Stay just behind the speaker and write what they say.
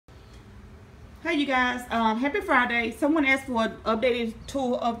Hey you guys, happy Friday. Someone asked for an updated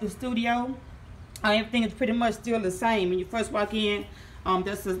tour of the studio. Everything is pretty much still the same. When you first walk in,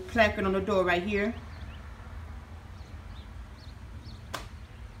 there's a placard on the door right here.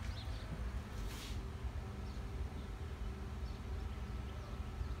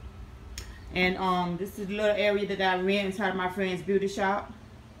 And this is the little area that I rent inside of my friend's beauty shop.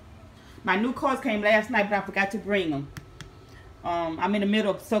 My new cards came last night, but I forgot to bring them. I'm in the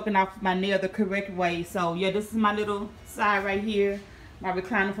middle of soaking off my nail the correct way. So yeah, this is my little side right here. My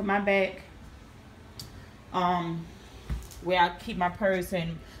recliner for my back. Where I keep my purse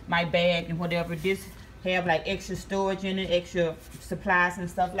and my bag and whatever. This have like extra storage in it, extra supplies and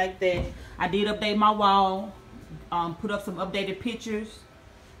stuff like that. I did update my wall. Put up some updated pictures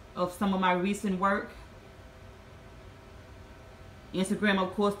of some of my recent work. Instagram,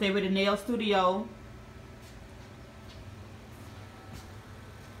 of course, stay with the nail studio.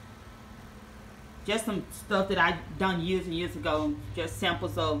 Just some stuff that I done years and years ago. Just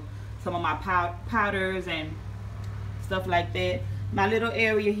samples of some of my powders and stuff like that. My little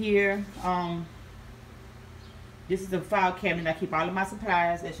area here. This is a file cabinet. I keep all of my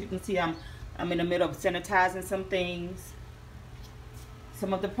supplies. As you can see, I'm in the middle of sanitizing some things.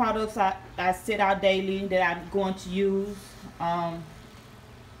 Some of the products I set out daily that I'm going to use.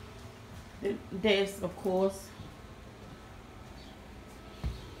 This, of course.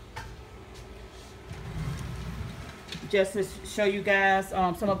 Just to show you guys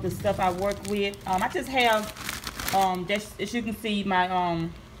some of the stuff I work with. I just have, as you can see, my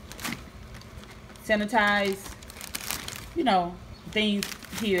sanitized, things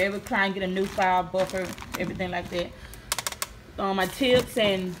here. Every client get a new file, buffer, everything like that. My tips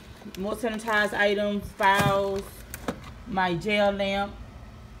and more sanitized items, files, my gel lamp,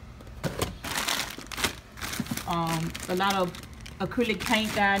 a lot of acrylic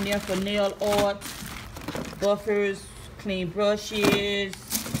paint down there for nail art, buffers, clean brushes,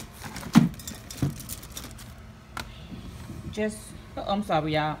 I'm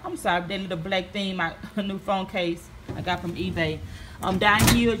sorry y'all, that little black thing, my new phone case I got from eBay. Down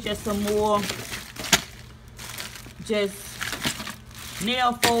here just some more just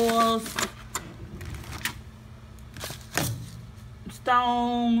nail foils,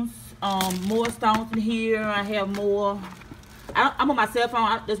 stones, more stones in here. I have more. I'm on my cell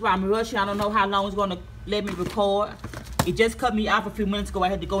phone, that's why I'm rushing. I don't know how long it's gonna let me record. It just cut me off a few minutes ago. I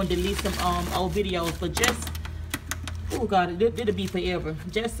had to go and delete some old videos, but just, oh god, it'll be forever.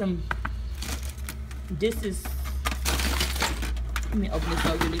 Just some, this is, let me open this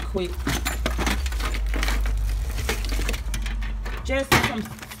up really quick. Just some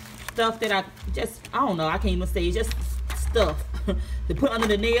stuff that I don't know, I can't even say, it's just stuff to put under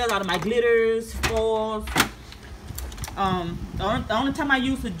the nails, out of my glitters, foils. The only time I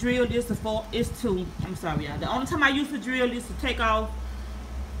use the drill is I'm sorry y'all. The only time I use the drill is to take off,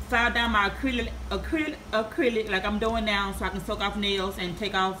 file down my acrylic like I'm doing now, so I can soak off nails and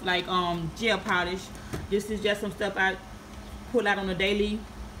take off like gel polish. This is just some stuff I pull out on a daily,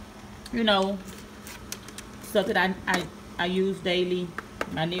 stuff that I use daily,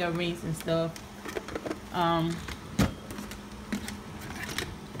 my nail rings and stuff.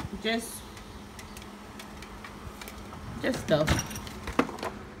 Just stuff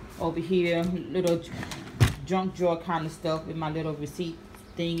over here, little junk drawer kind of stuff with my little receipt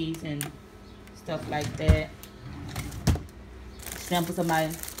thingies and stuff like that. Samples of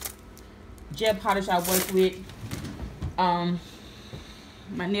my gel polish I work with. My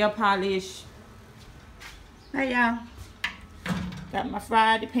nail polish. Hey y'all, got my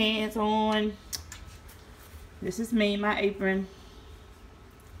Friday pants on. This is me, my apron.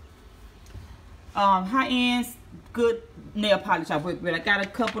 High-end good nail polish I work with. I got a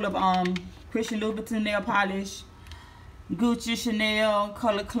couple of Christian Louboutin nail polish, Gucci, Chanel,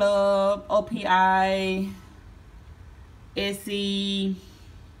 Color Club, OPI, Essie,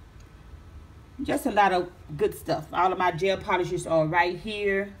 just a lot of good stuff. All of my gel polishes are right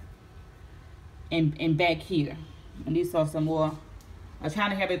here and back here. And these are some more. I'm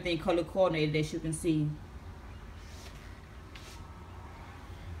trying to have everything color coordinated, as you can see.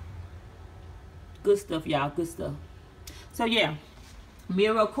 Good stuff, y'all. Good stuff. So yeah,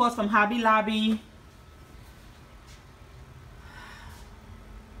 mirror, of course, from Hobby Lobby.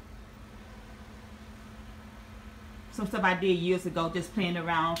 Some stuff I did years ago, just playing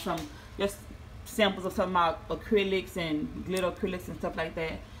around. Just samples of some of my acrylics and glitter acrylics and stuff like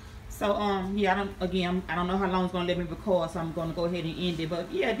that. So yeah, I don't know how long it's gonna let me record, so I'm gonna go ahead and end it.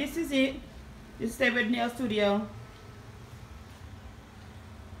 But yeah, this is it. This is Stay with Nail Studio.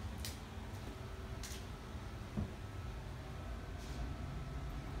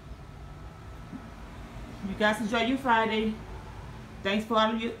 You guys enjoy your Friday. Thanks for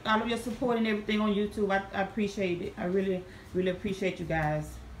all of your support and everything on YouTube. I appreciate it. I really, really appreciate you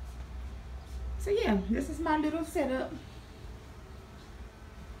guys. So yeah, this is my little setup.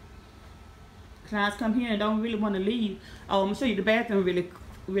 Clients come here and don't really want to leave. Oh, I'm gonna show you the bathroom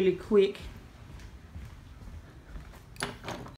really quick.